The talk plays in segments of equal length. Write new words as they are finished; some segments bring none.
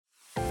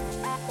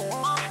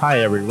Hi,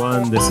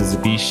 everyone. This is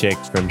Abhishek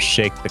from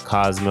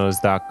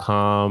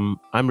ShakeTheCosmos.com.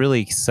 I'm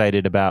really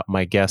excited about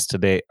my guest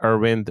today,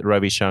 Arvind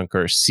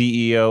Ravishankar,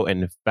 CEO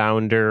and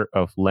founder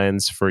of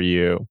Lens for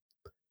You.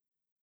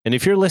 And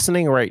if you're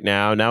listening right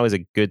now, now is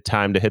a good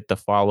time to hit the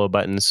follow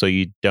button so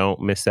you don't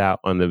miss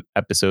out on the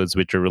episodes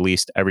which are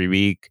released every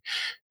week.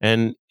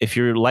 And if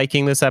you're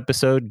liking this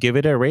episode, give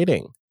it a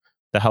rating.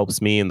 That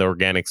helps me in the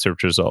organic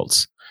search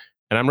results.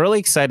 And I'm really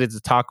excited to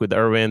talk with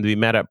Arvind. We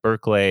met at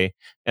Berkeley,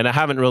 and I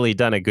haven't really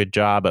done a good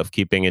job of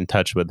keeping in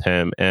touch with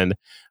him. And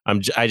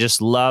I just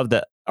love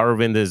that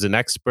Arvind is an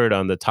expert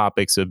on the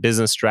topics of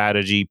business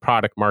strategy,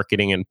 product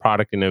marketing, and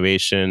product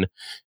innovation.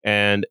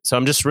 And so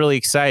I'm just really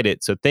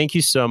excited. So thank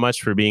you so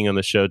much for being on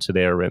the show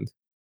today, Arvind.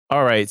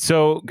 All right.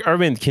 So,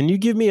 Arvind, can you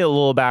give me a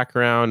little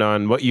background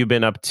on what you've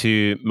been up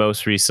to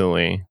most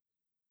recently?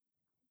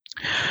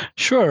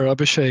 Sure,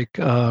 Abhishek.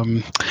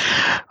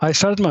 I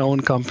started my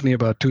own company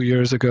about 2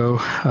 years ago.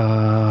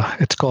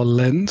 It's called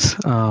Lens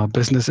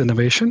Business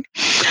Innovation.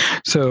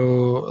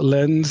 So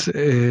Lens,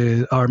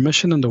 our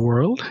mission in the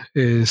world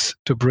is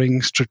to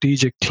bring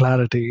strategic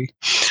clarity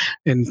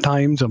in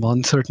times of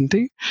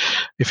uncertainty.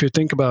 If you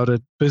think about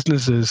it,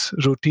 businesses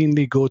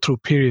routinely go through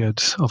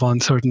periods of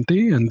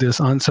uncertainty, and this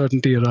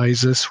uncertainty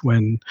arises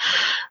when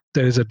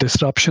there is a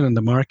disruption in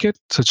the market,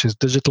 such as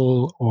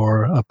digital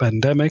or a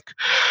pandemic,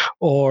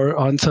 or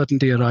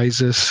uncertainty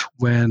arises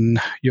when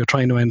you're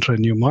trying to enter a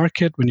new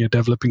market, when you're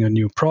developing a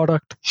new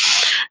product,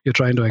 you're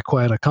trying to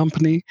acquire a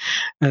company.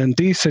 And in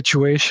these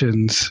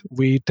situations,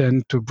 we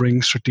tend to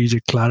bring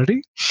strategic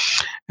clarity.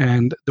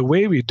 And the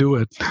way we do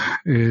it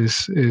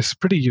is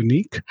pretty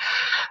unique.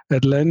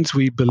 At Lens,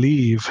 we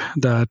believe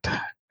that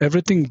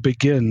everything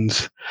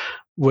begins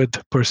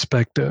with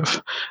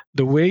perspective.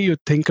 The way you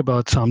think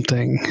about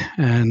something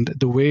and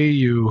the way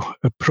you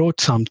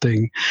approach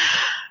something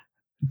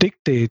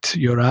dictates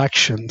your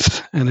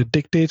actions, and it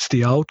dictates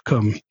the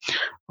outcome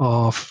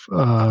of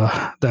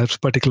that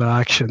particular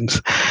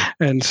actions.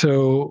 And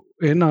so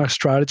in our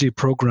strategy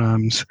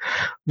programs,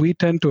 we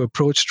tend to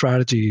approach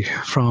strategy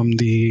from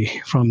the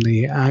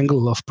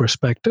angle of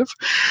perspective.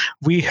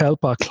 We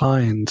help our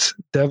clients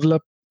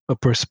develop a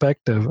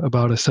perspective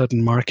about a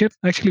certain market.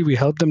 Actually, we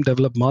help them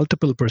develop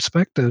multiple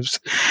perspectives.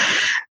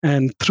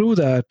 And through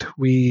that,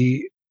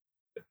 we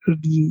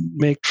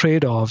make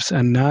trade-offs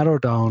and narrow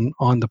down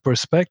on the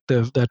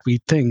perspective that we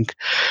think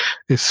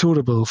is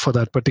suitable for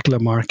that particular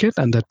market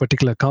and that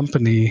particular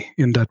company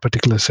in that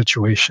particular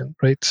situation,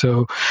 right?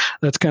 So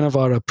that's kind of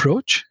our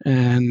approach.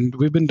 And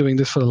we've been doing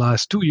this for the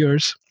last 2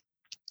 years.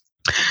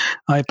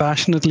 I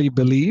passionately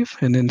believe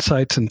in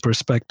insights and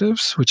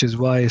perspectives, which is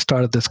why I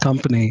started this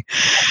company.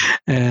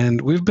 And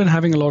we've been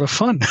having a lot of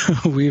fun.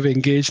 We've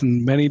engaged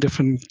in many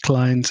different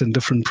clients and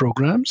different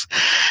programs.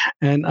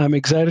 And I'm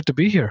excited to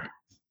be here.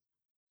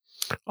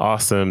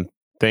 Awesome.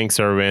 Thanks,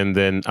 Arvind.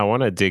 And I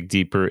want to dig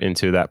deeper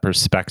into that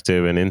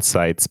perspective and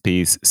insights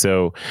piece.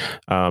 So,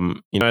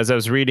 as I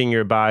was reading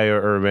your bio,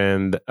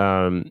 Arvind,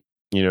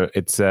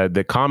 it said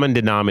the common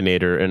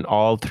denominator in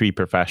all three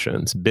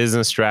professions,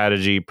 business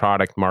strategy,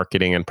 product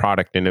marketing, and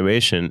product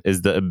innovation,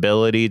 is the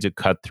ability to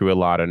cut through a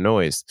lot of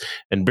noise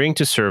and bring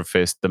to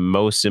surface the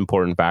most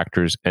important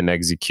factors and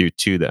execute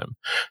to them.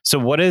 So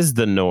what is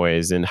the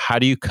noise, and how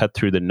do you cut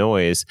through the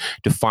noise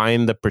to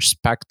find the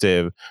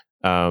perspective?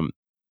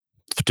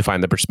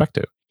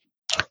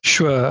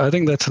 Sure, I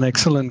think that's an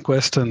excellent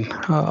question,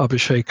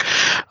 Abhishek.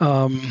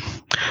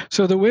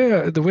 So the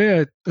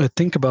way I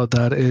think about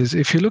that is,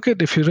 if you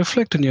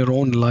reflect on your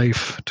own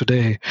life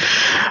today,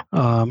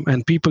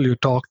 and people you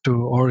talk to,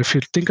 or if you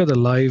think of the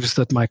lives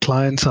that my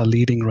clients are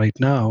leading right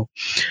now,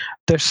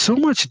 there's so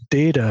much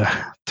data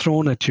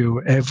thrown at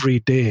you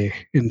every day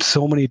in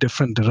so many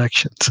different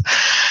directions,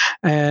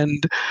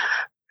 and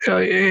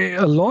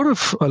a lot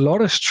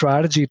of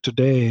strategy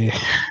today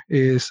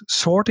is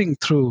sorting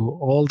through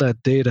all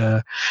that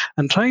data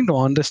and trying to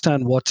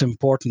understand what's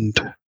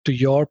important to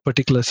your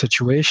particular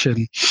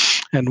situation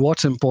and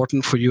what's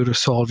important for you to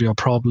solve your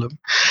problem.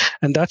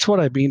 And that's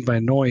what I mean by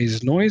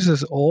noise. Noise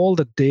is all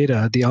the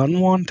data, the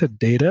unwanted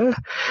data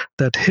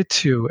that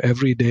hits you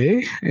every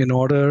day in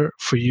order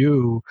for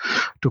you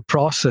to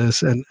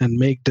process and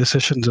make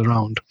decisions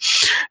around.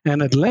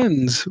 And at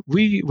Lens,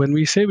 when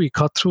we say we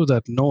cut through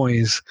that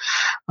noise,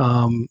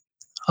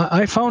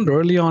 I found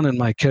early on in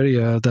my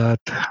career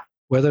that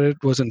whether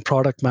it was in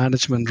product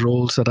management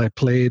roles that I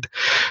played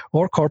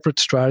or corporate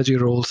strategy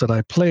roles that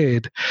I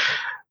played,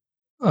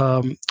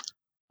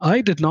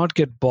 I did not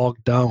get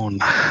bogged down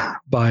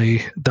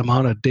by the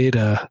amount of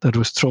data that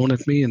was thrown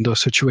at me in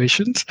those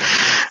situations.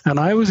 And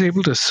I was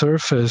able to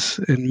surface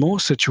in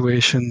most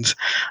situations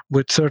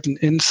with certain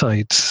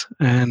insights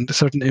and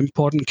certain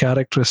important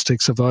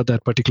characteristics about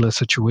that particular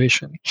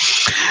situation.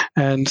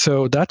 And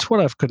so that's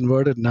what I've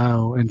converted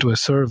now into a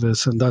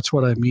service. And that's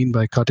what I mean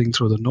by cutting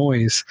through the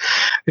noise.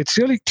 It's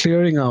really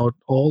clearing out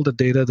all the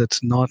data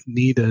that's not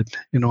needed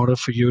in order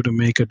for you to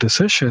make a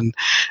decision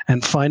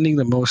and finding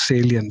the most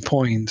salient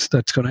points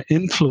that's going to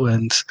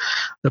influence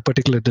the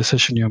particular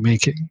decision you're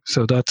making.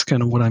 So that's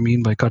kind of what I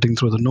mean by cutting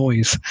through the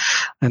noise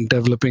and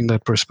developing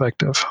that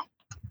perspective.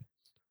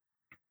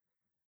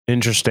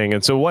 Interesting.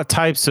 And so what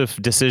types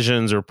of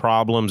decisions or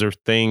problems or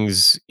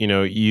things,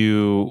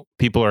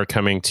 people are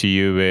coming to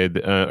you with,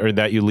 or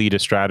that you lead a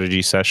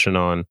strategy session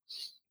on?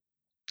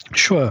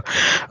 Sure.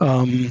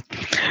 Um,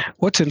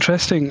 what's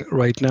interesting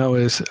right now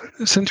is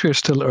since we're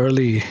still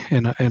early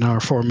in our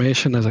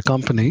formation as a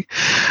company,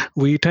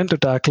 we tend to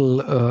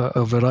tackle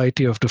a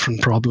variety of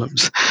different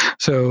problems.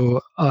 So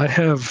I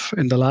have,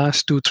 in the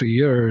last 2, 3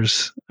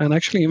 years, and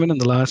actually even in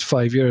the last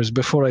 5 years,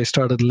 before I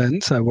started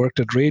Lens, I worked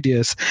at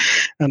Radius,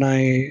 and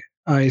I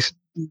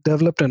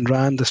developed and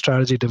ran the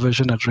strategy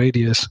division at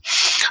Radius.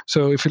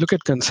 So if you look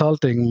at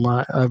consulting,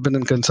 I've been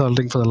in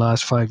consulting for the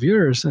last 5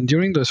 years, and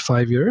during those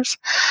 5 years,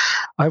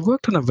 I've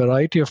worked on a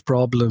variety of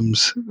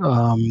problems.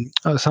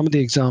 Some of the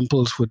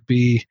examples would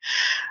be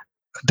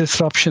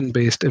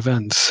disruption-based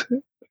events.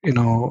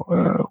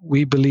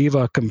 We believe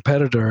our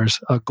competitors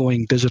are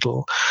going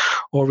digital,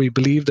 or we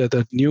believe that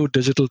a new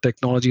digital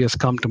technology has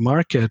come to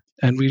market,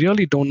 and we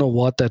really don't know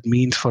what that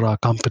means for our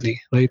company,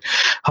 right?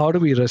 How do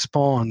we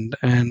respond,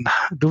 and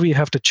do we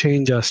have to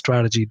change our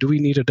strategy? Do we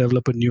need to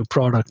develop a new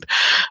product?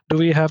 Do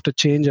we have to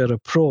change our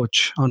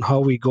approach on how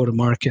we go to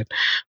market?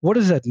 What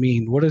does that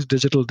mean? What does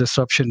digital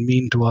disruption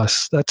mean to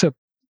us? That's a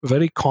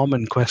very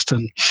common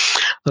question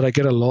that I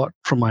get a lot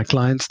from my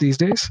clients these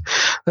days.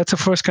 That's the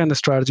first kind of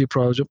strategy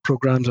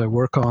programs I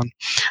work on.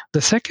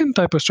 The second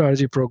type of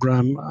strategy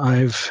program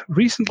I've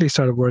recently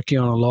started working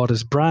on a lot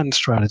is brand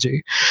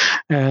strategy.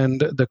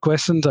 And the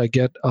questions I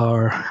get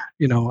are,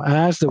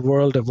 as the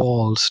world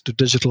evolves to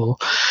digital,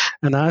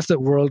 and as the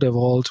world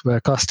evolves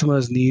where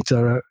customers' needs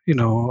are,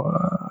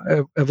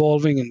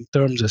 evolving in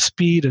terms of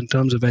speed, in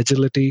terms of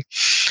agility,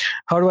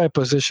 how do I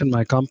position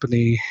my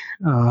company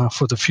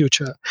for the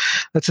future?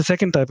 That's the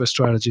second type of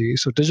strategy.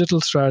 So digital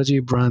strategy,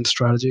 brand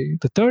strategy.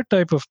 The third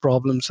type of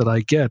problems that I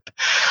get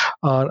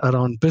are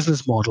around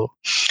business model.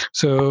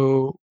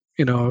 So,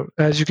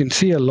 as you can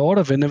see, a lot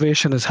of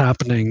innovation is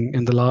happening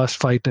in the last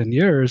 5-10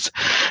 years.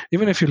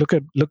 Even if you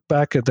look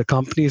back at the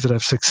companies that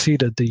have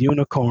succeeded, the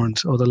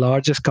unicorns or the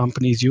largest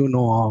companies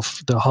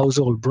of, the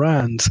household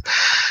brands,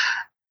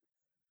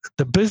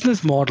 the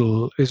business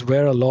model is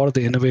where a lot of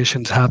the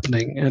innovation is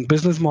happening, and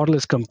business model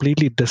is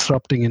completely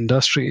disrupting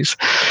industries.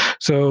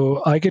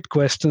 So I get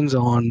questions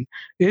on,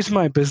 is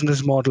my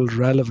business model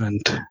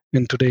relevant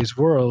in today's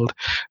world?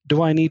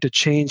 Do I need to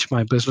change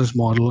my business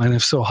model? And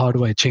if so, how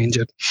do I change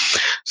it?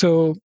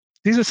 So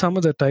these are some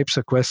of the types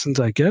of questions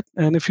I get.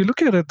 And if you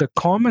look at it, the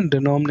common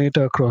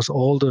denominator across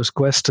all those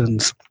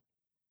questions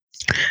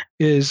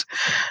is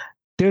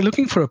they're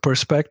looking for a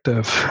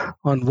perspective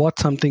on what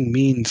something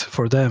means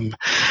for them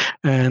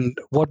and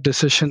what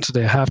decisions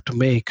they have to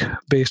make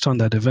based on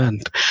that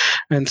event.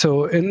 And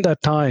so in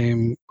that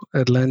time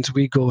at Lens,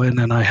 we go in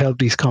and I help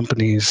these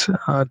companies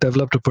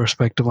develop a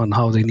perspective on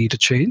how they need to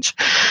change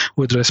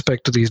with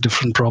respect to these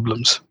different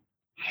problems.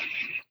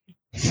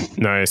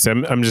 Nice.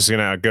 I'm just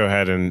gonna go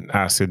ahead and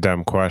ask a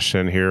dumb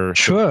question here.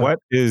 Sure. So what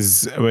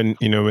is when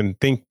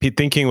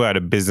thinking about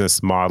a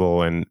business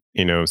model, and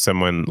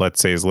someone,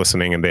 let's say, is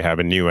listening and they have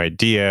a new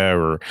idea,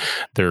 or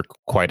they're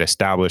quite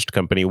established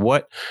company.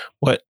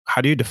 How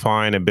do you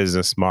define a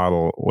business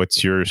model?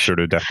 What's your sort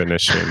of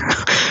definition?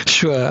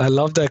 Sure. I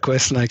love that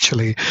question,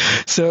 actually.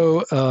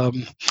 So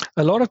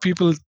a lot of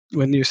people,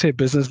 when you say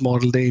business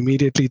model, they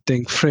immediately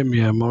think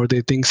freemium or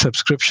they think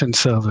subscription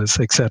service,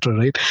 etc.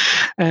 Right?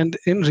 And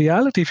in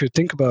reality, if you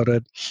think about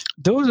it,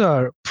 those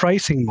are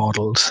pricing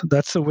models.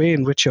 That's the way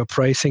in which you're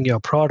pricing your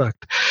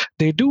product.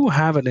 They do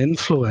have an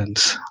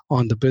influence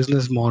on the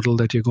business model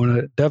that you're going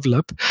to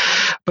develop,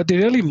 but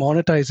they're really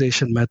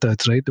monetization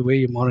methods, right? The way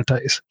you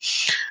monetize.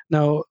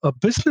 Now, a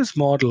business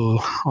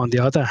model, on the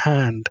other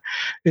hand,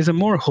 is a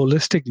more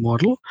holistic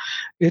model.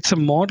 It's a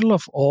model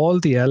of all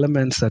the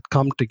elements that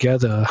come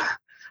together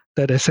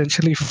that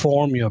essentially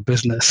form your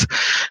business.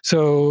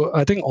 So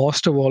I think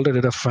Osterwalder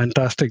did a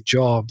fantastic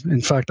job.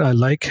 In fact, I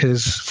like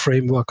his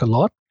framework a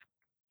lot.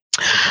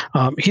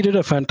 He did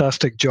a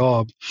fantastic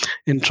job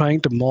in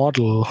trying to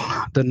model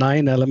the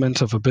 9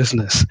 elements of a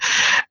business.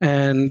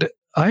 And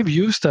I've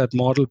used that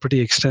model pretty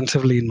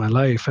extensively in my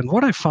life. And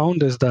what I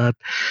found is that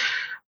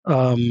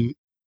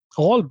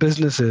most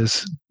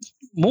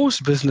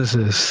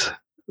businesses,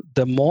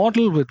 the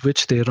model with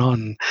which they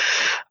run,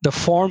 the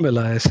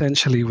formula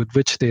essentially with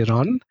which they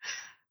run,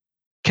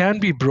 can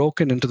be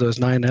broken into those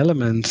 9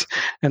 elements.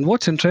 And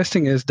what's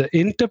interesting is the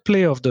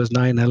interplay of those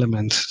 9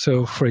 elements.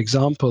 So, for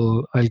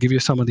example, I'll give you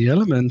some of the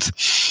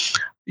elements.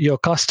 Your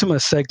customer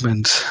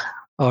segments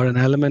are an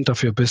element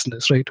of your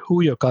business, right?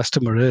 Who your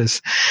customer is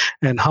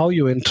and how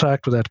you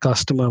interact with that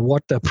customer,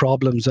 what their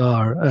problems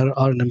are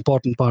an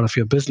important part of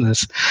your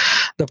business.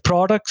 The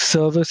product,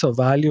 service, or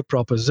value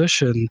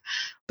proposition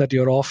that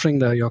you're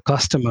offering your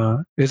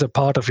customer is a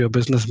part of your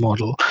business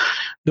model.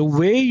 The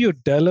way you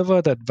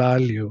deliver that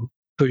value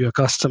to your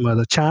customer,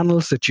 the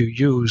channels that you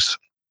use,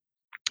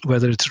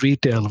 whether it's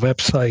retail,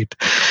 website,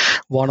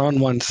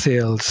 one-on-one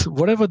sales,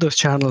 whatever those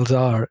channels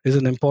are, is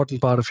an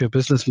important part of your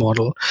business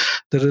model.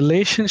 The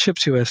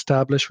relationships you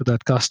establish with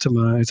that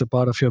customer is a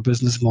part of your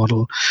business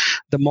model.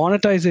 The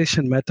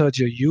monetization methods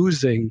you're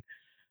using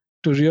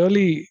to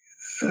really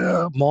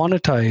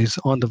monetize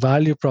on the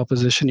value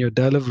proposition you're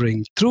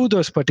delivering through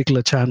those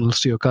particular channels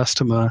to your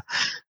customer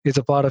is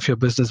a part of your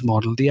business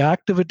model. The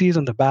activities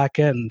on the back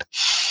end,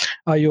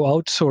 are you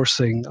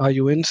outsourcing? Are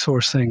you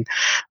insourcing?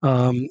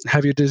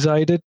 Have you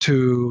decided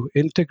to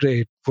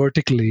integrate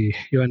vertically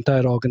your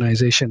entire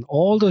organization?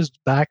 All those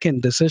back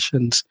end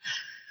decisions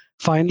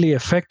finally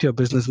affect your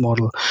business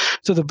model.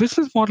 So the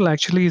business model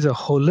actually is a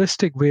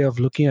holistic way of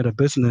looking at a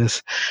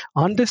business,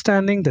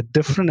 understanding the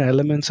different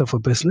elements of a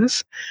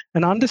business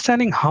and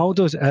understanding how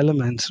those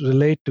elements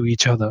relate to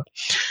each other.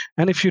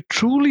 And if you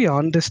truly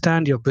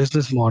understand your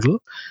business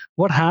model,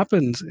 what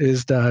happens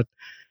is that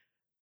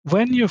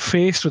when you're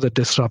faced with a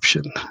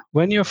disruption,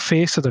 when you're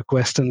faced with a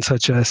question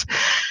such as,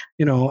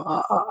 you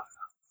know,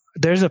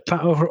 there's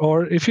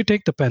or if you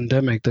take the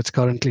pandemic that's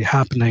currently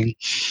happening,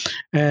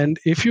 and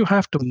if you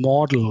have to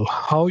model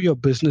how your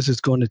business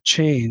is going to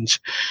change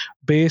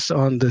based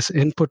on this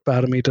input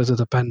parameters of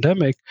the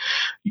pandemic,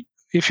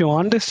 if you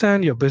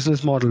understand your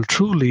business model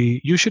truly,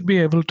 you should be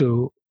able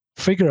to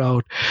figure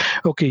out,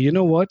 okay, you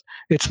know what?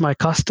 It's my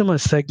customer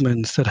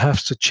segments that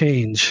have to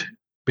change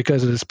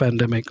because of this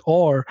pandemic,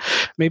 or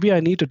maybe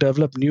I need to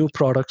develop new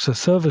products or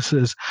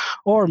services,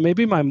 or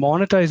maybe my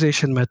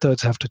monetization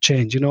methods have to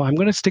change. I'm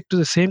going to stick to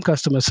the same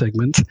customer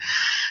segments.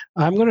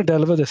 I'm going to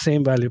deliver the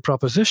same value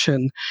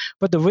proposition,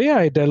 but the way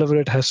I deliver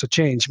it has to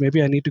change.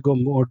 Maybe I need to go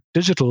more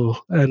digital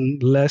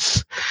and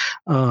less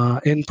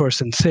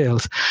in-person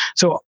sales.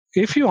 So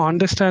if you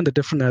understand the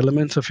different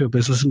elements of your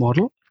business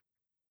model,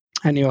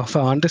 and you have to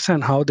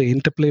understand how they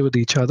interplay with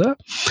each other,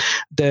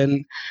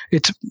 then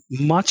it's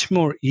much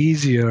more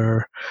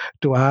easier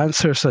to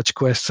answer such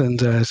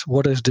questions as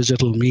what does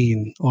digital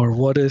mean, or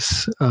what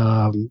is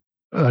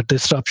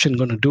disruption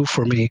going to do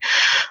for me,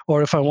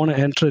 or if I want to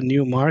enter a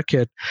new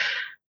market,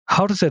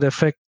 how does it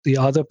affect the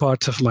other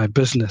parts of my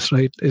business,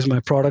 right? Is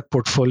my product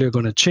portfolio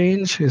going to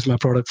change? Is my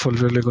product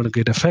portfolio going to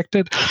get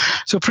affected?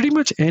 So pretty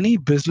much any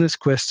business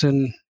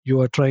question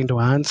you are trying to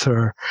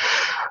answer,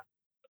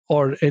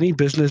 or any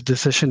business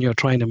decision you're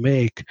trying to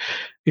make,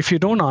 if you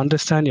don't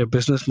understand your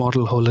business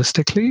model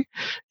holistically,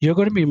 you're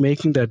going to be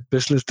making that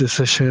business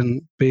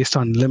decision based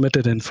on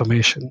limited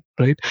information,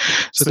 right?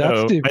 So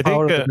that's the I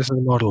power think, of the business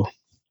model.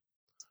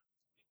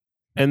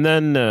 and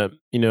then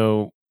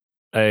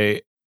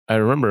I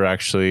remember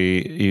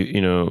actually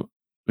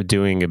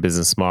doing a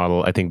business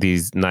model. I think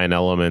these 9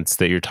 elements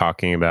that you're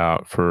talking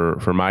about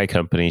for my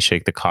company,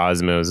 Shake the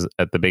Cosmos,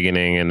 at the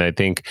beginning, and I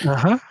think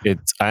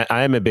I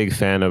am a big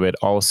fan of it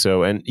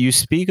also. And you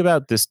speak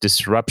about this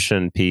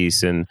disruption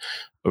piece and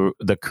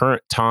the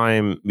current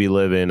time we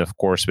live in, of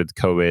course, with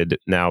COVID.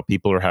 Now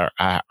people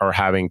are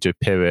having to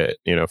pivot.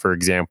 For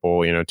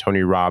example,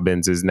 Tony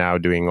Robbins is now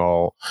doing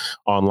all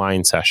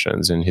online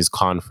sessions, and his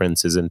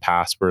conferences in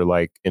past were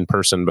like in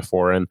person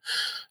before. And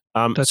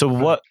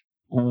so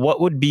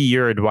what would be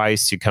your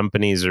advice to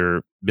companies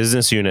or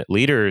business unit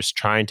leaders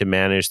trying to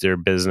manage their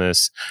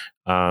business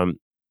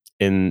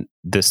in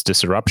this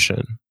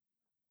disruption?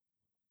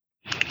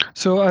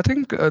 So I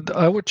think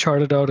I would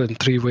chart it out in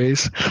 3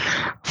 ways.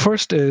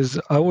 First is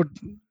I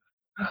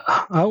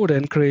would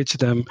encourage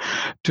them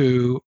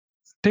to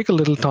take a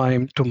little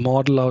time to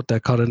model out their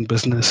current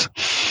business,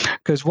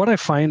 because what I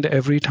find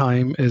every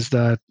time is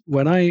that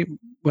when I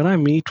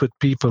meet with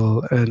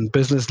people and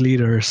business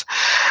leaders,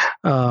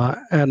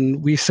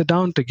 and we sit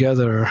down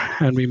together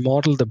and we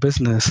model the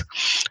business,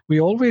 we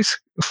always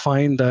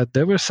find that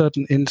there were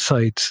certain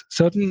insights,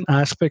 certain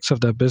aspects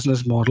of their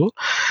business model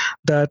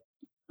that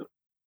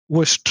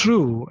was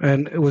true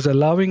and it was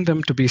allowing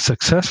them to be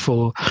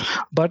successful,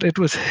 but it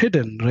was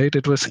hidden, right?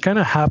 It was kind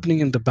of happening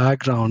in the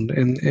background,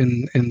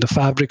 in the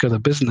fabric of the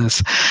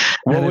business.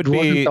 What would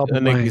be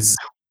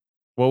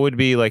what would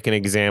be like an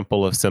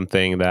example of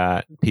something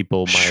that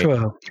people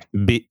might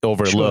be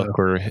overlook,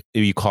 or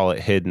you call it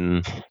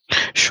hidden?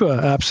 Sure,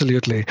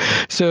 absolutely.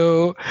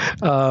 So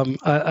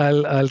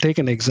I'll take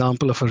an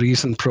example of a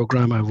recent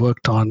program I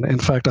worked on. In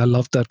fact, I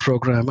loved that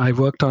program. I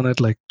worked on it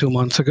like 2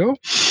 months ago,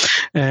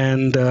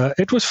 and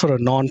it was for a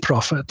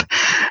nonprofit.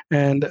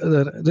 And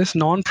this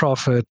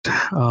nonprofit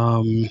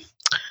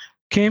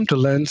came to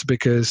Lens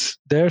because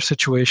their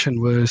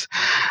situation was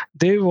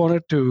they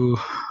wanted to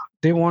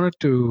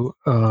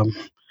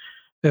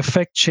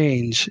affect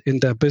change in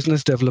their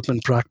business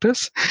development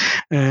practice.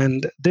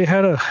 And they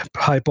had a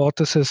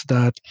hypothesis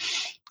that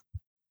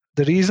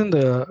the reason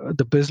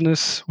the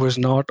business was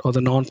not, or the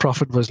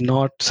nonprofit was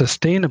not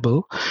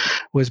sustainable,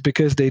 was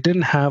because they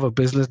didn't have a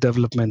business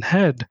development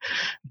head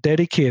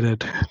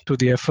dedicated to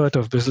the effort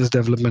of business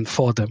development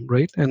for them,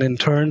 right? And in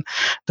turn,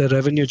 the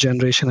revenue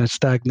generation had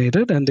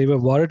stagnated, and they were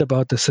worried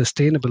about the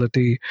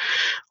sustainability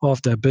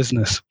of their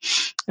business.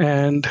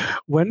 And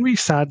when we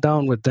sat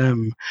down with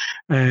them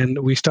and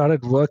we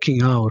started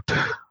working out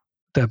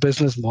their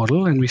business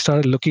model, and we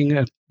started looking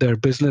at their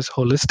business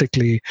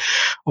holistically,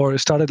 or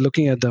started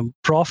looking at the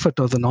profit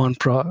of the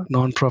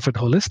nonprofit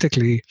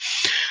holistically,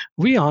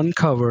 we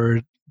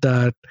uncovered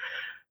that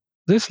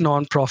this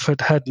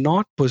nonprofit had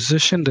not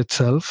positioned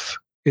itself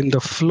in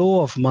the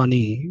flow of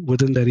money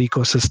within their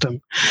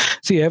ecosystem.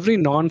 See, every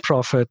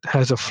nonprofit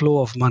has a flow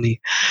of money,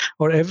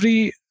 or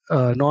every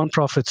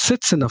nonprofit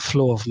sits in a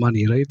flow of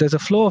money, right? There's a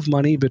flow of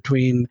money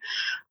between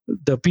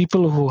the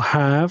people who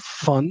have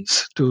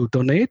funds to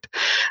donate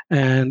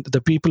and the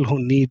people who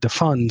need the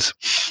funds.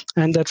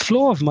 And that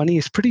flow of money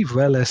is pretty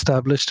well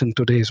established in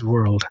today's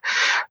world.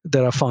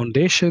 There are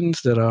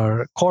foundations, there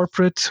are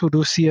corporates who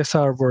do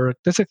CSR work.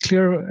 There's a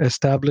clear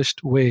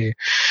established way.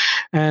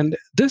 And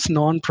this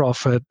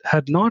nonprofit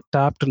had not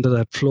tapped into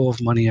that flow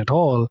of money at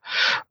all,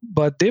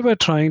 but they were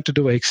trying to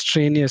do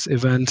extraneous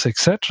events,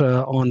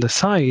 etc., on the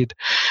side,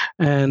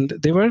 and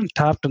they weren't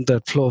tapped into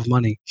that flow of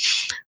money.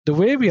 The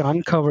way we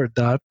uncovered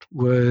that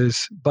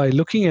was by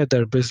looking at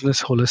their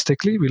business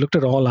holistically. We looked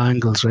at all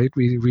angles, right?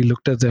 We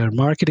looked at their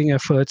marketing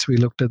efforts, we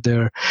looked at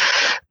their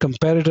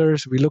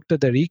competitors, we looked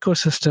at their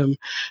ecosystem.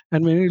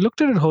 And when we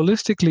looked at it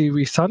holistically,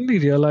 we suddenly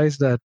realized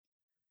that,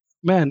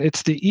 man,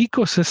 it's the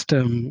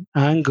ecosystem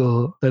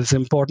angle that's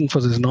important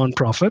for this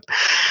nonprofit.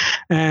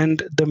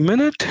 And the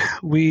minute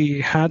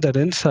we had that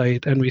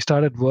insight and we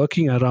started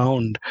working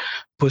around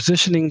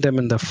positioning them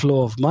in the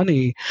flow of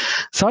money,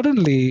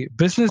 suddenly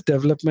business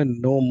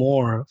development no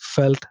more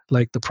felt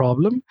like the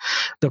problem.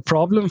 The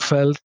problem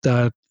felt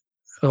that,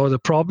 or the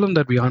problem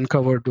that we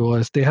uncovered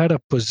was they had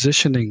a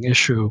positioning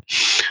issue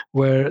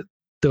where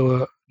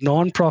the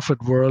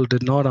nonprofit world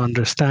did not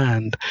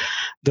understand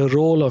the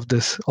role of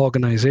this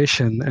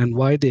organization and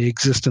why they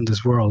exist in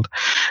this world.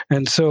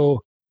 And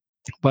so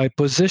by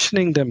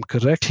positioning them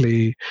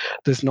correctly,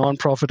 this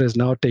nonprofit has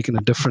now taken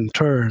a different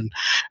turn.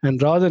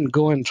 And rather than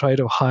go and try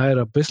to hire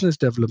a business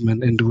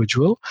development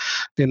individual,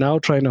 they're now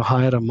trying to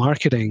hire a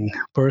marketing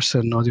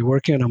person, or they're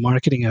working on a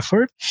marketing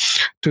effort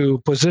to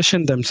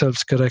position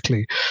themselves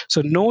correctly.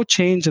 So no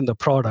change in the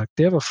product.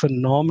 They have a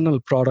phenomenal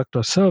product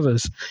or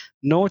service.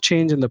 No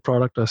change in the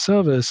product or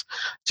service,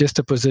 just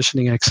a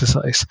positioning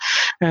exercise.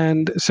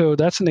 And so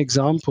that's an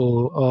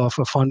example of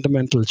a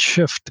fundamental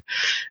shift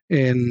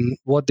in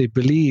what they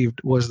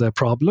believed was their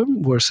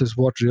problem versus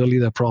what really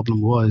their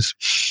problem was.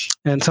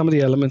 And some of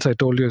the elements I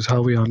told you is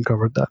how we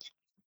uncovered that.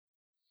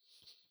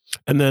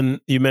 And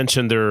then you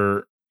mentioned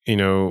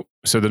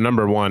so the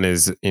number one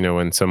is,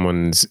 when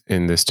someone's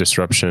in this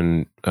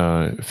disruption,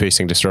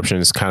 facing disruption,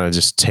 is kind of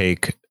just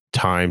take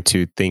time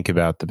to think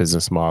about the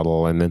business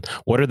model. And then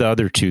what are the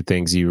other two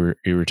things you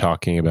were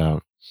talking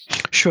about?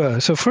 Sure.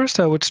 So first,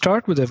 I would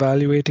start with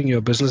evaluating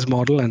your business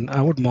model, and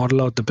I would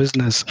model out the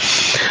business.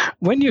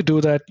 When you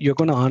do that, you're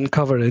going to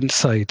uncover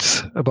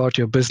insights about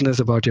your business,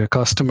 about your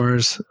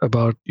customers,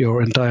 about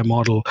your entire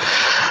model.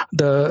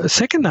 The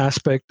second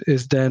aspect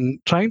is then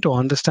trying to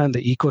understand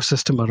the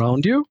ecosystem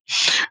around you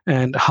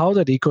and how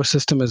that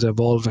ecosystem is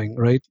evolving,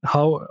 right?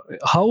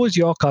 How is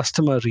your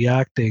customer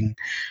reacting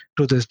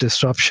to this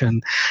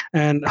disruption?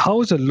 And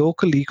how is the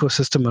local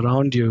ecosystem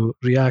around you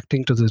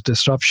reacting to this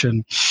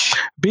disruption?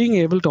 Being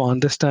able to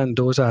understand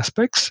those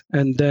aspects,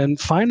 and then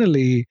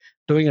finally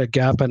doing a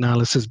gap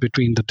analysis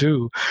between the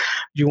two.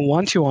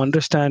 Once you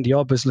understand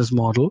your business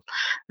model,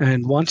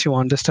 and once you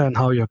understand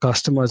how your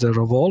customers are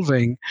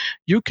evolving,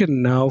 you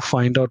can now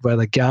find out where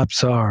the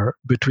gaps are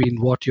between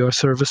what you're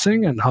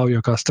servicing and how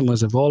your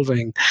customers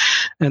evolving.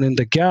 And in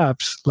the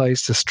gaps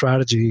lies the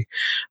strategy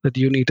that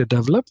you need to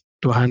develop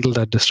to handle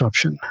that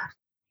disruption.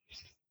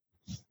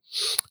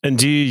 And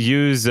do you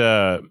use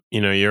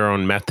your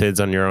own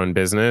methods on your own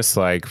business,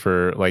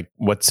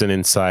 what's an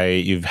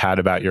insight you've had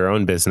about your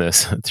own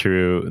business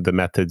through the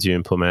methods you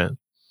implement?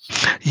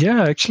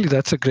 Yeah, actually,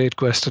 that's a great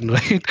question,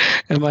 right?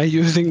 Am I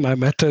using my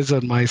methods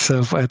on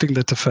myself? I think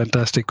that's a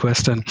fantastic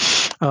question.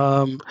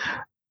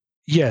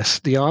 Yes,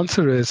 the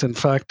answer is, in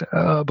fact,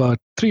 about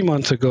 3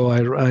 months ago,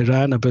 I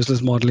ran a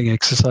business modeling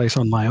exercise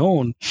on my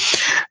own.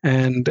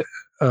 And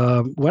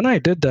when I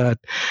did that,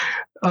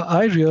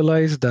 I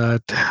realized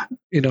that,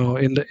 in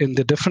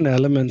the different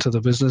elements of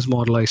the business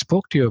model I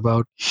spoke to you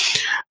about,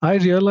 I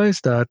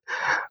realized that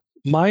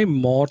my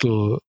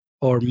model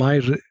or my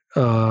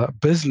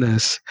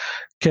business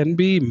can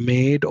be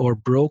made or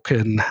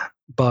broken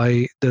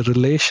by the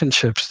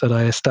relationships that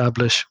I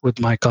establish with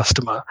my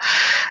customer.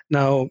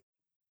 Now,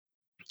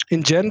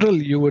 in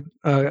general,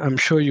 I'm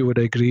sure you would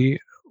agree,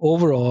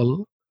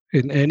 overall,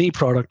 in any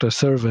product or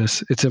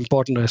service, it's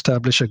important to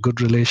establish a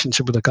good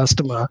relationship with the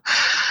customer.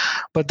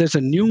 But there's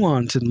a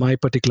nuance in my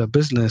particular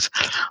business.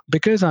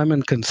 Because I'm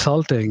in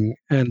consulting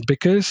and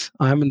because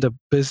I'm in the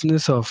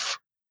business of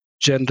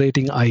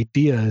generating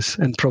ideas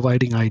and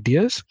providing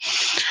ideas,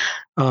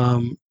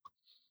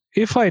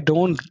 if I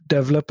don't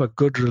develop a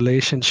good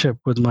relationship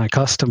with my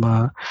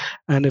customer,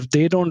 and if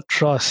they don't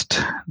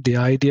trust the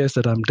ideas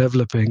that I'm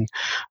developing,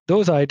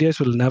 those ideas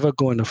will never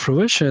go into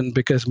fruition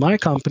because my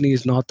company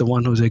is not the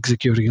one who's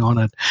executing on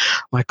it.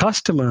 My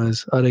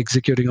customers are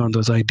executing on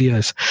those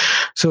ideas.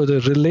 So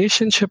the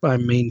relationship I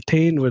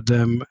maintain with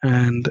them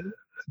and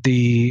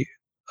the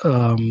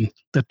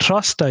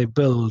trust I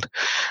build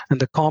and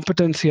the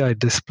competency I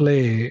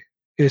display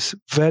is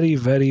very,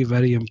 very,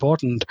 very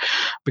important,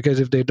 because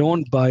if they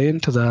don't buy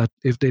into that,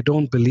 if they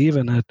don't believe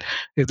in it,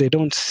 if they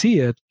don't see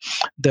it,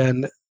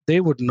 then they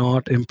would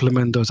not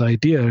implement those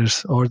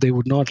ideas, or they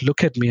would not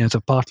look at me as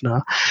a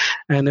partner.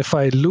 And if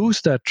I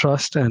lose that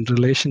trust and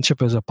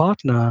relationship as a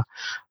partner,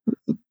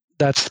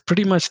 that's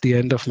pretty much the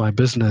end of my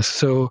business.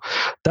 So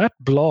that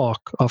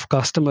block of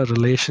customer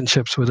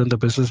relationships within the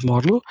business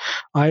model,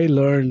 I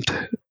learned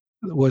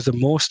was the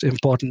most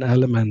important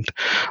element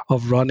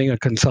of running a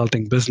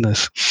consulting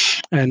business.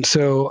 And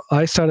so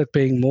I started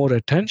paying more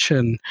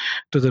attention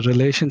to the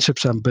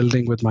relationships I'm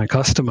building with my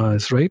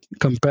customers, right?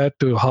 Compared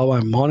to how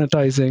I'm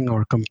monetizing,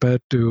 or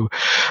compared to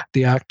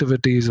the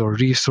activities or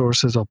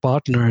resources or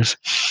partners.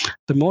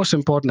 The most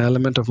important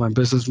element of my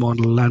business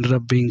model ended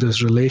up being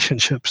those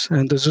relationships.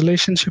 And those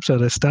relationships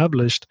are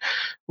established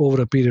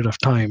over a period of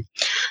time.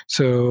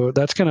 So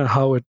that's kind of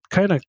how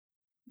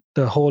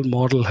the whole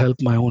model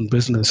helped my own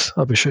business,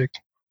 Abhishek.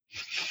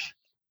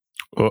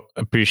 Well,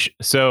 appreciate.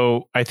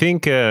 So I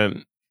think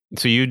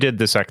so. You did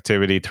this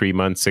activity 3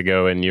 months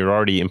ago, and you're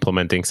already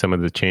implementing some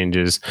of the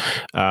changes.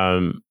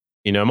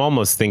 I'm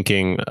almost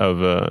thinking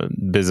of a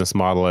business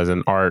model as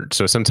an art.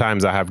 So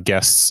sometimes I have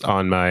guests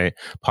on my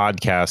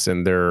podcast,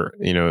 and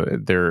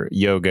they're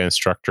yoga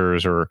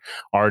instructors or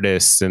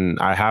artists, and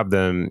I have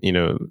them,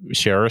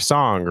 share a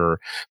song. Or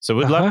so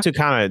we'd love to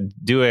kind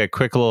of do a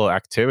quick little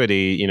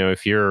activity.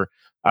 If you're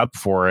up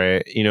for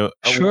it,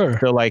 Sure.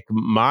 So like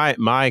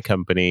my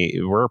company,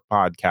 we're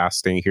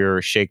podcasting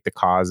here, Shake the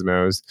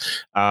Cosmos.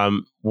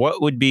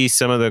 What would be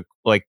some of the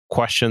like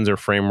questions or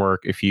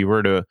framework if we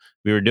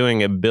were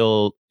doing a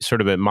build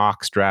sort of a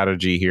mock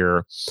strategy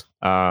here,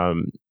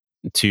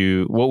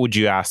 to what would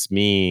you ask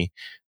me,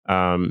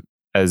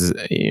 as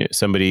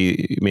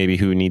somebody maybe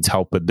who needs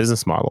help with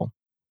business model?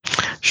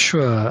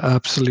 Sure,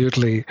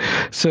 absolutely.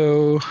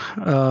 So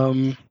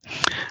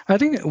I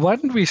think, why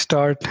don't we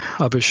start,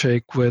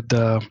 Abhishek, with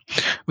a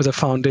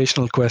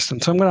foundational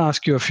question. So I'm going to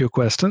ask you a few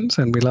questions,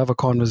 and we'll have a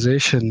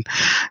conversation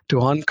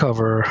to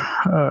uncover,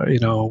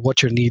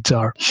 what your needs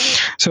are.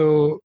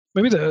 So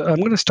maybe I'm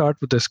going to start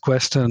with this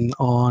question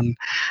on,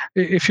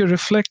 if you're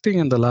reflecting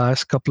in the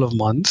last couple of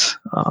months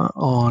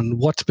on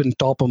what's been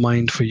top of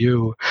mind for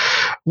you,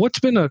 what's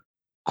been a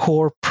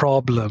core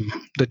problem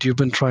that you've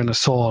been trying to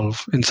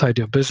solve inside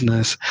your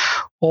business,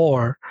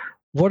 or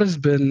what has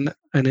been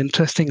an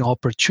interesting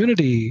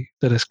opportunity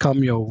that has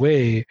come your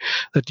way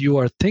that you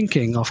are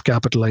thinking of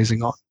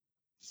capitalizing on?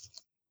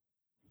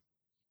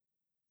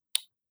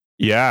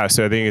 Yeah,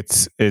 so I think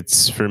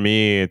it's for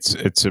me,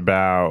 it's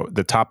about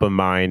the top of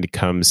mind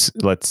comes,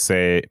 let's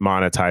say,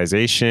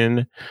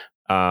 monetization,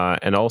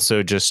 and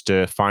also just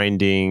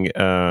finding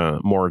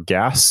more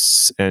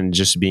guests, and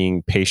just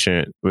being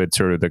patient with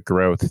sort of the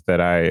growth that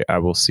I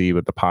will see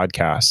with the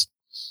podcast.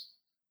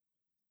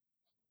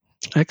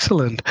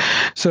 Excellent.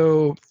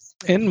 So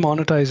in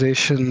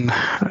monetization,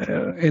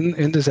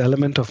 in this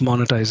element of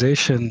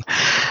monetization,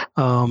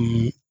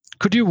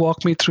 could you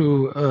walk me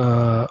through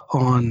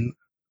on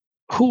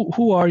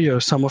who are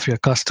some of your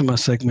customer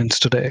segments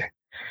today?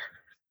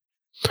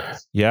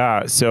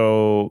 Yeah,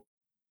 so,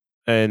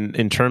 and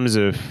in terms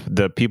of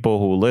the people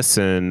who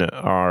listen,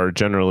 are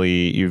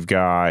generally, you've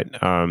got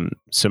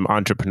some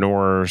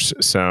entrepreneurs,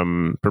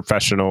 some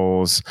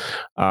professionals.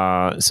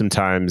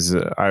 Sometimes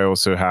I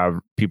also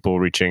have people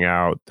reaching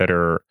out that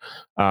are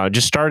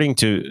just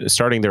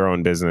starting their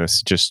own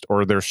business,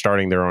 or they're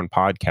starting their own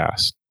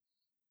podcast.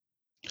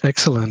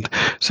 Excellent.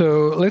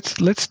 So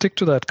let's stick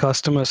to that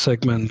customer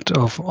segment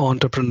of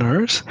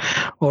entrepreneurs,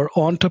 or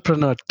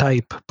entrepreneur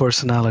type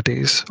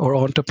personalities, or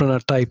entrepreneur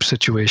type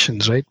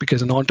situations, right?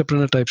 Because an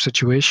entrepreneur type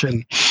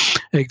situation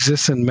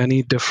exists in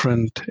many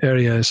different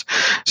areas.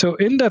 So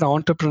in that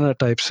entrepreneur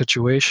type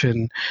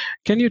situation,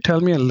 can you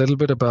tell me a little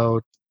bit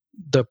about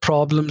the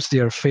problems they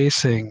are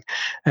facing,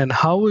 and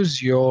how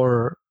is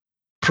your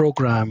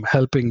program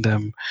helping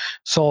them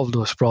solve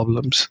those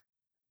problems?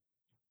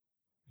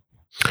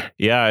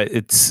 Yeah,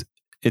 it's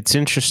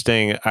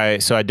interesting. I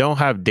don't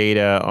have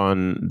data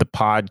on the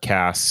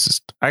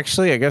podcast.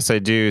 Actually, I guess I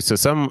do. So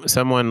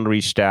someone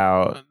reached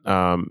out,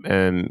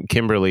 and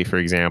Kimberly, for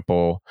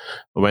example,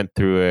 went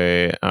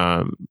through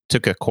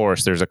took a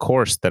course. There's a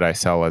course that I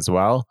sell as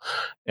well,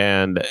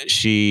 and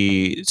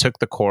she took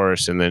the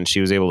course, and then she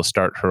was able to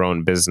start her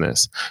own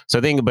business. So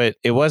I think, but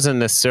it wasn't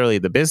necessarily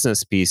the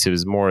business piece. It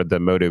was more the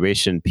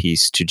motivation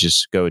piece to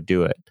just go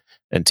do it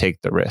and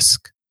take the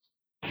risk.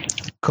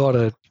 Got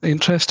it.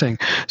 Interesting.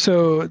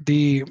 So so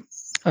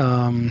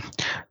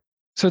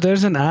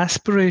there's an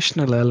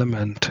aspirational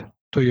element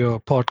to your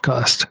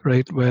podcast,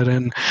 right?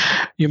 Wherein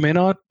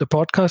the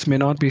podcast may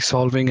not be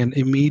solving an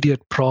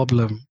immediate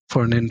problem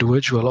for an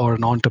individual or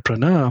an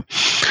entrepreneur.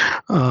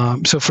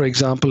 So for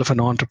example, if an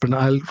entrepreneur,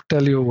 I'll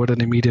tell you what an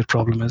immediate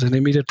problem is. An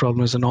immediate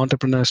problem is an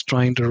entrepreneur is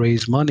trying to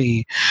raise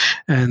money,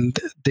 and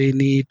they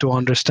need to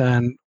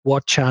understand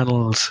what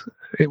channels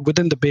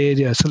within the Bay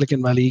Area,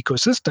 Silicon Valley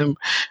ecosystem,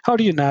 how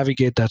do you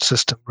navigate that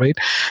system, right?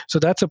 So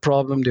that's a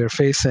problem they're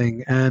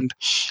facing. And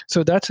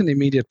so that's an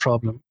immediate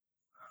problem.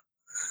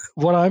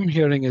 What I'm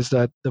hearing is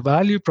that the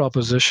value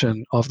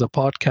proposition of the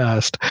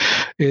podcast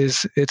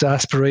it's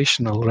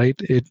aspirational, right?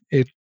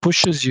 It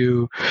pushes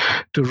you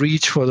to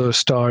reach for those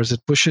stars.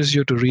 It pushes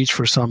you to reach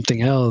for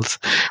something else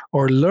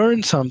or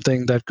learn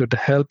something that could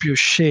help you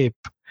shape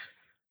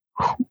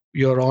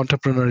your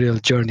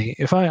entrepreneurial journey.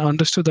 If I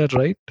understood that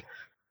right?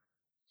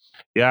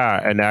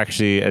 Yeah, and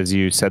actually, as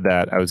you said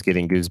that, I was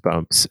getting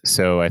goosebumps.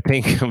 So I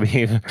think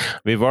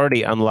we've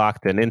already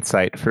unlocked an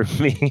insight for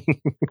me.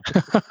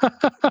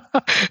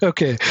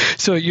 Okay,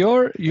 so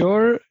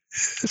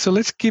so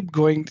let's keep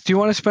going. Do you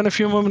want to spend a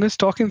few more minutes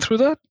talking through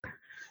that?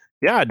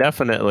 Yeah,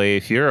 definitely.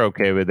 If you're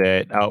okay with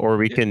it, or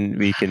we can,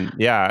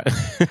 yeah.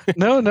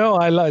 No,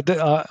 I like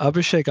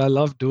Abhishek. I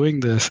love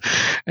doing this,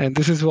 and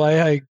this is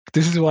why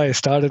I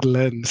started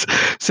Lens.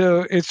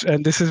 So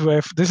this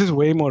is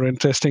way more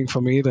interesting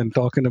for me than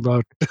talking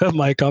about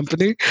my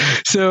company.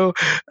 So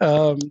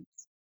um,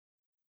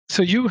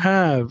 you've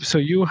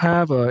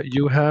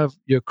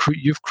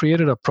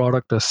created a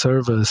product or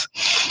service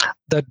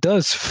that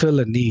does fill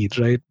a need,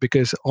 right?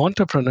 Because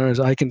entrepreneurs,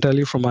 I can tell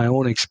you from my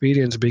own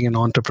experience being an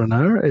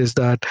entrepreneur, is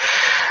that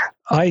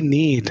I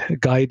need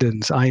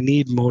guidance, I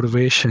need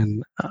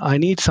motivation, I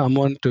need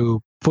someone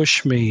to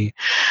push me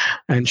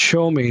and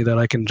show me that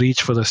I can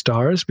reach for the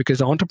stars, because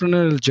the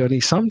entrepreneurial journey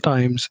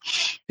sometimes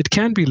it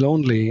can be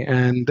lonely,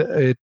 and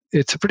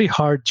it's a pretty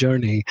hard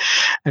journey,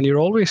 and you're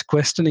always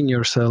questioning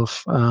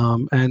yourself.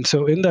 And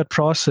so in that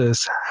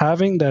process,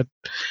 having that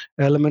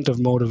element of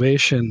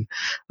motivation,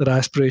 that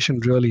aspiration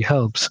really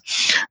helps.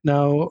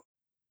 Now,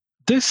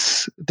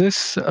 this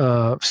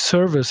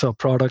service or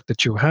product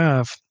that you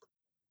have,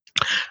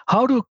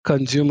 how do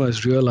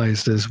consumers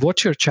realize this?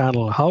 What's your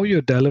channel? How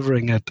you're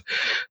delivering it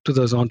to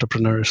those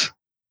entrepreneurs?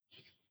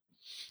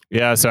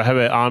 Yeah, so I have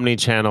an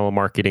omni-channel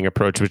marketing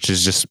approach, which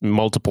is just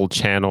multiple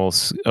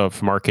channels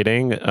of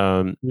marketing.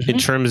 In Hmm.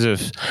 terms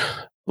of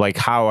like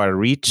how I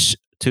reach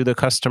to the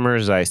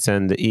customers, I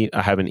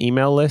I have an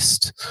email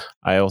list.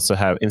 I also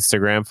have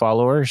Instagram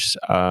followers.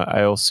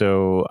 I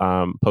also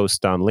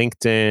post on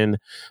LinkedIn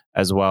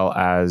as well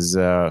as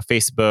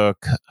Facebook.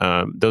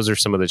 Those are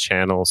some of the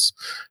channels.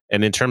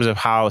 And in terms of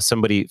how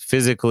somebody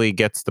physically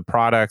gets the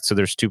product, so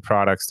there's two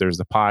products. There's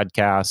the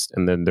podcast,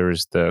 and then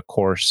there's the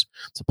course.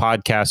 It's a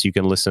podcast you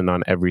can listen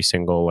on every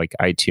single like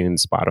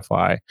iTunes,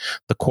 Spotify.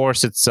 The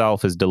course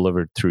itself is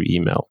delivered through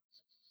email.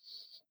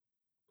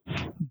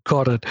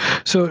 Got it.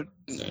 So,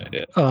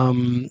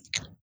 um,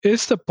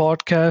 is the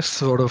podcast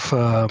sort of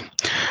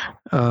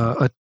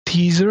a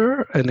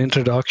teaser, an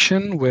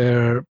introduction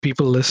where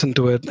people listen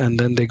to it and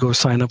then they go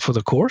sign up for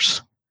the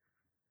course?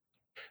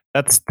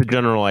 That's the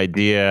general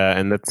idea,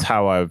 and that's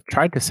how I've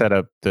tried to set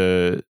up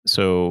add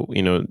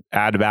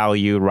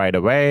value right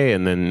away,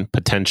 and then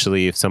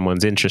potentially if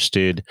someone's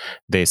interested,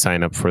 they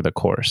sign up for the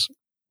course.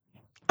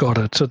 Got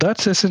it. So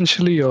that's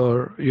essentially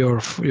your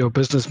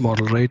business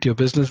model, right? Your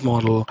business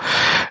model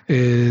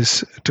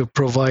is to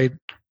provide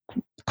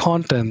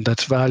content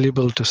that's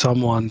valuable to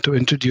someone, to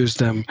introduce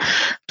them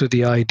to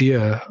the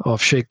idea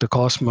of Shake the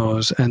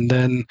Cosmos, and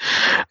then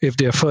if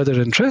they're further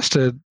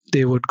interested,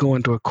 they would go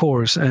into a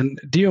course. And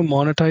do you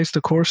monetize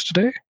the course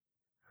today?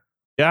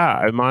 Yeah,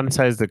 I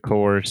monetized the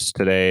course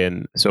today,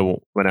 and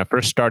so when I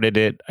first started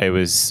it, I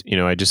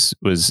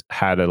just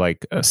had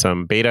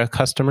some beta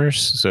customers,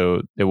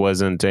 so there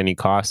wasn't any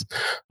cost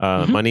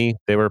Mhm. money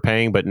they were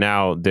paying, but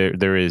now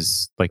there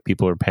is like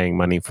people are paying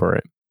money for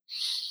it.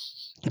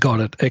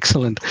 Got it.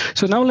 Excellent.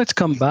 So now let's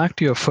come back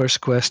to your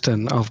first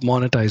question of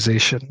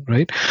monetization,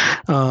 right?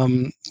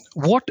 Um,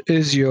 what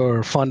is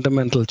your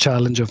fundamental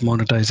challenge of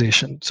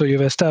monetization? So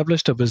you've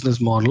established a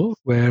business model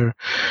where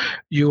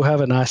you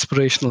have an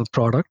aspirational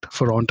product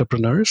for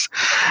entrepreneurs.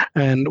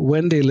 And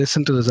when they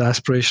listen to this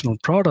aspirational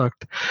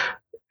product,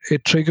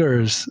 it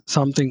triggers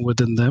something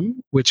within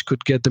them which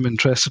could get them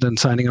interested in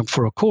signing up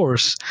for a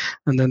course,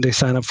 and then they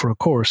sign up for a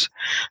course.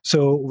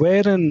 So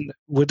wherein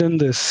within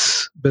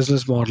this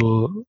business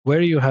model, where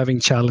are you having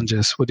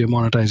challenges with your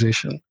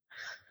monetization?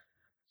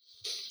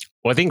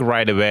 Well, I think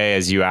right away,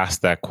 as you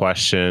ask that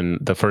question,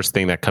 the first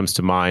thing that comes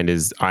to mind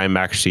is I'm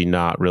actually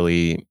not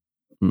really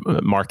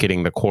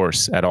marketing the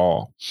course at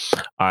all.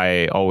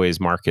 I always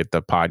market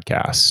the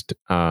podcast.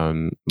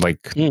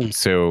 Mm,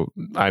 So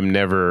I'm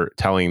never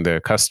telling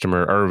the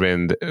customer,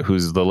 Irvin,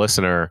 who's the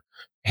listener,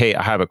 hey,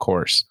 I have a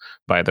course,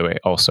 by the way,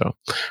 also.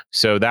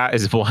 So that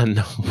is one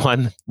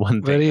thing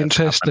very that's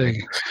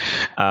happening.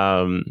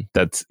 interesting.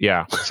 That's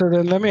yeah. So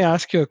then let me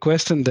ask you a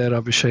question there,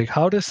 Abhishek.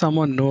 How does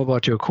someone know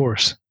about your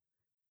course?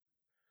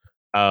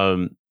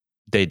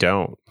 They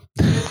don't.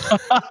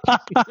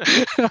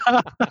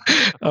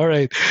 All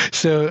right.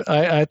 So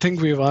I think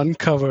we've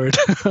uncovered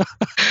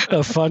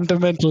a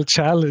fundamental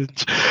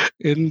challenge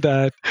in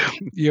that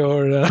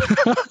your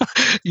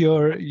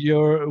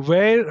your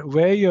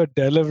where you're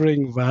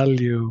delivering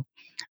value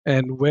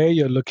and where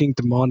you're looking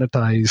to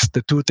monetize,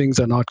 the two things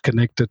are not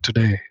connected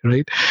today,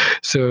 right?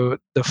 So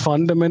the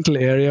fundamental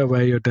area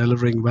where you're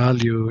delivering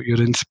value,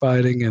 you're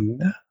inspiring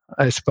and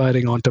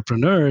aspiring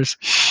entrepreneurs,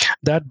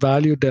 that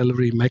value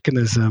delivery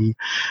mechanism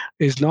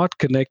is not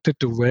connected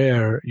to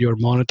where you're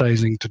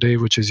monetizing today,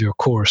 which is your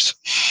course.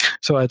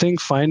 So I think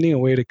finding a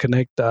way to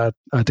connect that,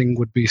 I think,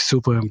 would be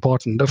super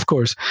important. Of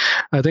course,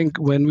 I think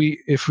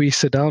if we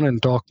sit down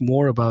and talk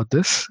more about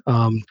this,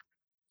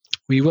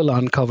 we will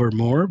uncover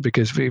more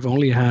because we've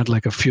only had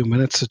like a few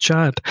minutes to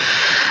chat.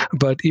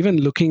 But even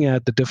looking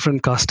at the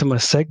different customer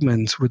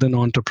segments within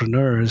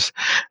entrepreneurs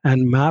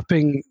and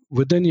mapping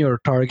within your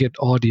target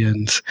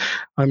audience,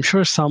 I'm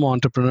sure some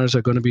entrepreneurs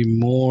are going to be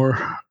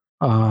more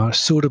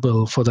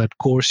suitable for that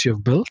course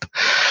you've built.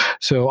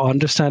 So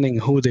understanding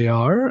who they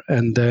are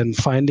and then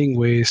finding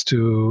ways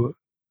to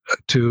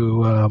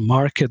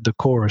market the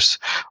course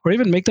or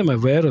even make them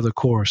aware of the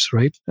course,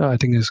 right? I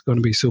think is going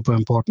to be super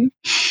important.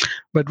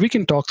 But we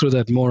can talk through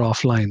that more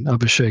offline,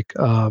 Abhishek.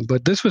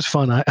 But this was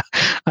fun.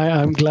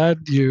 I'm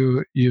glad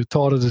you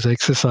thought of this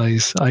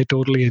exercise. I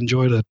totally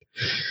enjoyed it.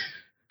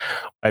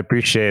 I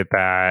appreciate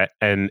that.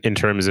 And in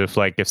terms of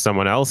like if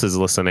someone else is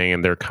listening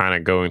and they're kind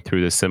of going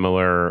through the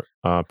similar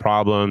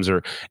problems,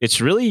 or it's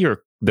really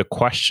the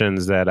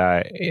questions that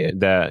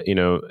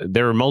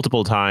there were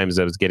multiple times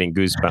I was getting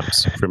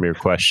goosebumps from your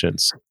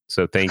questions.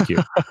 So thank you.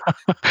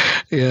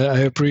 Yeah, I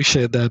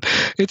appreciate that.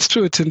 It's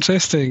true. It's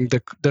interesting.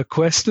 The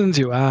questions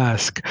you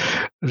ask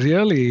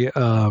really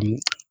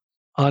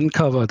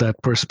uncover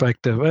that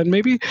perspective. And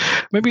maybe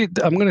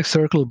I'm going to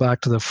circle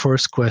back to the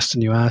first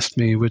question you asked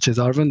me, which is,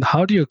 Arvind,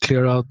 how do you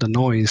clear out the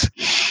noise?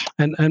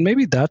 And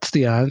maybe that's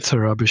the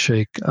answer,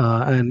 Abhishek.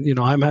 And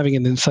I'm having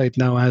an insight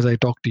now as I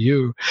talk to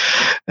you.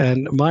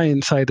 And my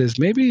insight is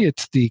maybe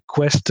it's the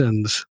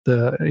questions,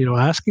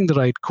 asking the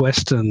right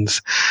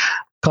questions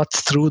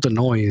cuts through the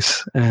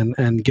noise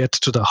and gets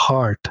to the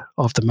heart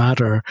of the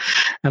matter.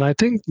 And I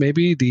think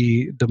maybe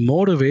the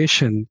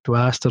motivation to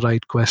ask the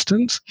right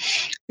questions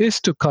is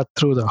to cut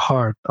through the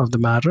heart of the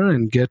matter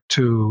and get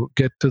to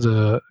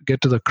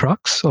the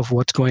crux of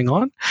what's going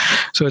on.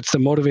 So it's the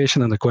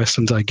motivation and the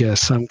questions, I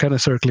guess. I'm kind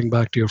of circling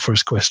back to your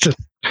first question.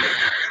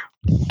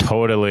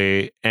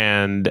 Totally.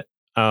 And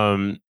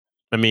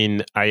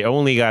I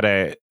only got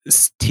a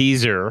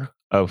teaser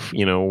of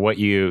what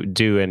you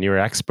do and you're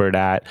expert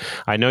at.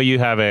 I know you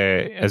have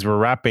as we're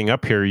wrapping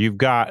up here, you've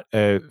got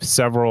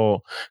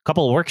couple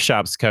of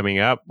workshops coming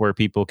up where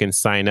people can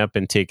sign up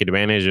and take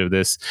advantage of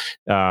this.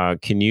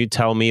 Can you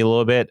tell me a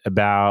little bit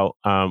about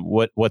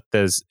what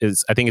this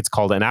is? I think it's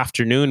called An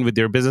Afternoon with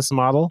Your Business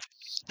Model.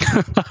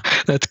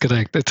 That's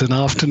correct. It's an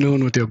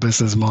afternoon with your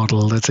business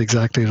model. That's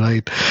exactly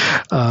right.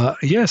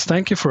 Yes,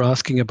 thank you for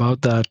asking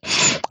about that.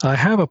 I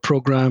have a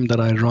program that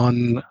I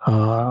run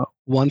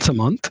once a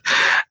month,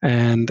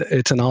 and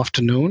it's an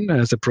afternoon,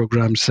 as the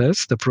program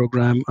says. The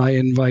program, I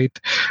invite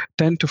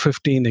 10 to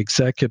 15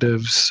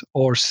 executives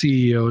or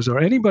CEOs or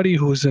anybody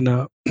who's in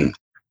a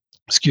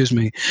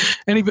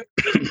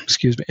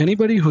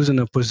anybody who's in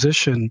a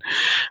position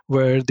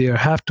where they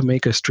have to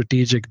make a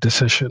strategic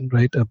decision,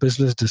 right? A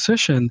business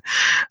decision.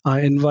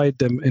 I invite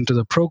them into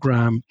the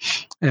program,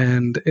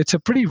 and it's a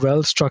pretty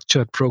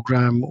well-structured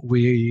program.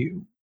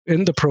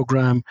 In the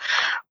program,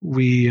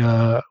 we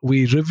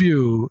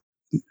review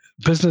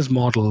business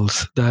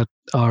models that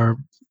are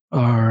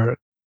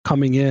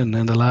coming in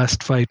the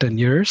last 5-10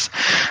 years,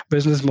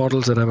 business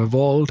models that have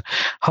evolved,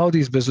 how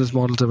these business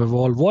models have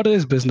evolved, what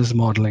is business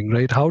modeling,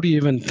 right? How do you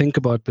even think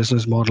about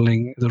business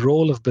modeling, the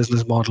role of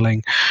business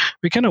modeling?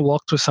 We kind of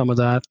walk through some of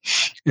that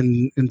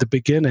in the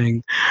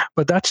beginning,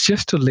 but that's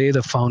just to lay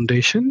the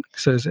foundation.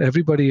 So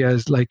everybody,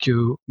 as like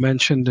you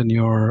mentioned in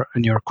your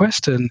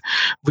question,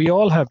 we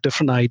all have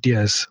different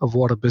ideas of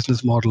what a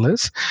business model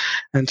is.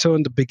 And so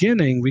in the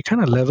beginning, we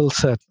kind of level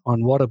set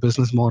on what a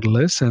business model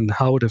is and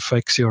how it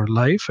affects your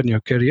life and your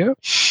career.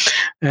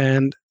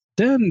 And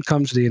then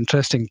comes the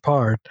interesting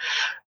part.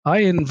 I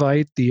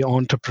invite the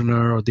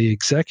entrepreneur or the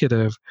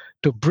executive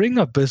to bring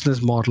a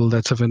business model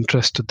that's of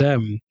interest to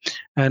them,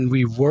 and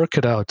we work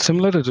it out.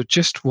 Similar to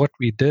just what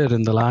we did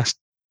in the last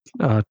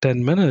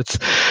 10 minutes,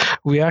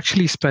 we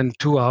actually spend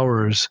 2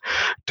 hours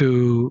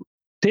to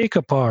take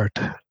apart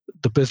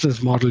the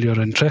business model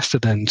you're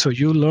interested in. So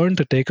you learn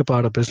to take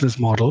apart a business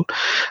model,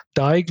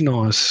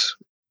 diagnose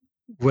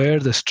where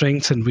the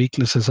strengths and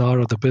weaknesses are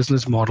of the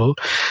business model,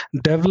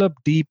 develop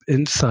deep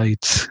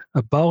insights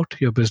about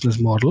your business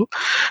model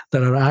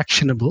that are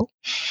actionable.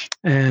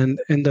 And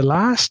in the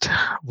last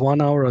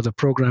 1 hour of the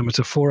program, it's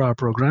a 4-hour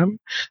program,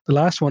 the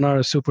last 1 hour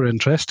is super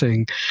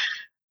interesting.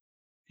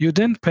 You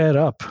then pair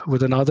up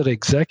with another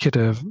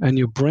executive and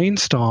you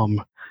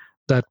brainstorm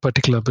that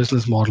particular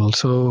business model.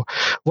 So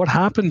what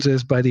happens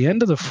is by the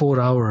end of the 4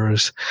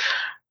 hours,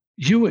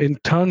 you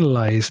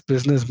internalize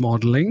business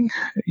modeling,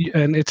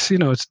 and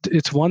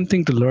it's one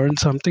thing to learn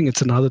something,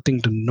 it's another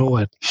thing to know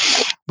it.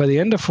 By the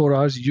end of 4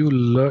 hours, you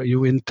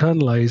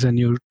internalize and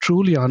you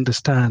truly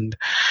understand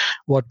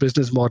what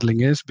business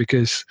modeling is,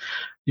 because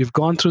you've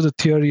gone through the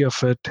theory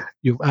of it,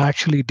 you've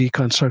actually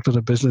deconstructed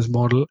a business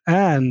model,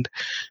 and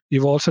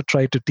you've also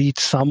tried to teach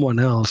someone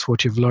else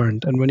what you've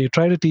learned. And when you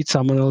try to teach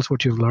someone else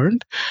what you've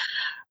learned,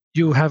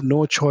 you have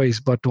no choice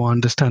but to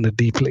understand it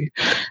deeply.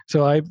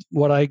 So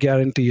what I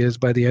guarantee is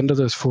by the end of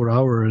those 4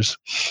 hours,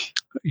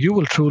 you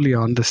will truly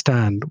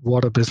understand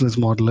what a business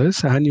model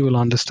is, and you will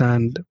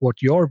understand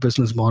what your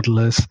business model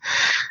is,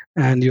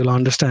 and you'll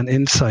understand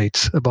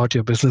insights about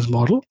your business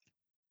model,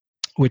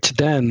 which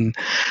then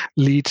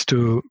leads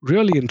to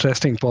really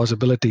interesting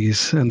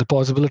possibilities. And the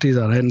possibilities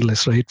are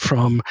endless, right?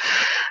 From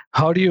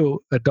how do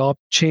you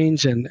adopt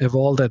change and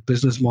evolve that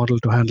business model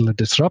to handle a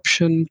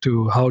disruption,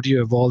 to how do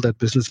you evolve that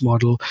business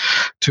model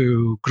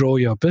to grow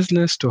your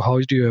business, to how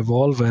do you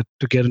evolve it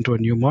to get into a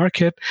new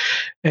market.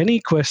 Any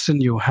question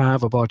you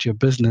have about your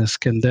business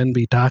can then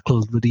be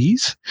tackled with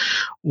ease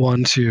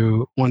once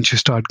you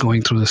start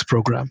going through this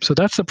program. So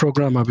that's the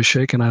program,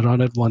 Abhishek, and I run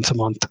it once a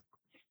month.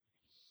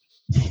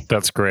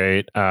 That's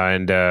great.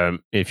 And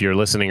if you're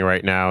listening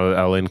right now,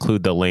 I'll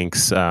include the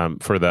links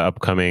for the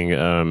upcoming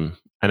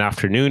an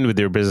afternoon with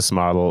your business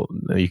model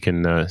you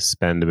can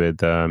spend with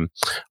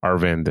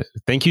Arvind.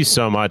 Thank you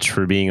so much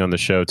for being on the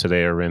show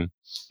today, Arvind.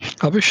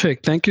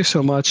 Abhishek, thank you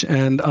so much.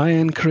 And I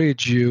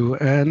encourage you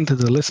and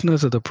the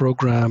listeners of the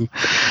program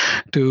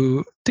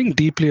to think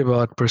deeply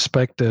about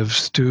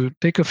perspectives, to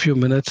take a few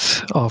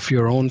minutes of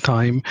your own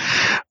time,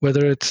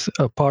 whether it's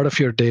a part of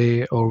your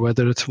day or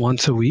whether it's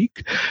once a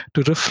week,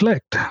 to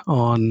reflect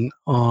on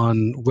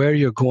where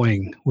you're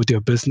going with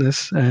your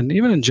business and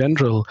even in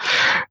general,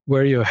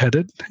 where you're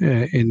headed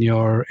in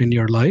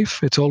your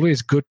life. It's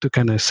always good to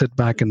kind of sit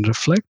back and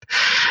reflect.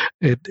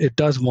 It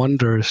does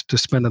wonders to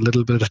spend a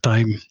little bit of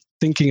time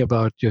thinking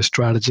about your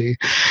strategy.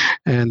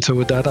 And so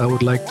with that, I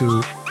would like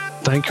to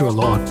thank you a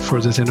lot for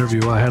this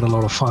interview. I had a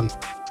lot of fun.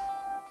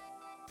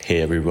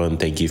 Hey everyone,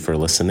 thank you for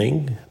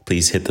listening.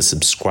 Please hit the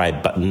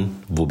subscribe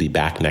button. We'll be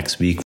back next week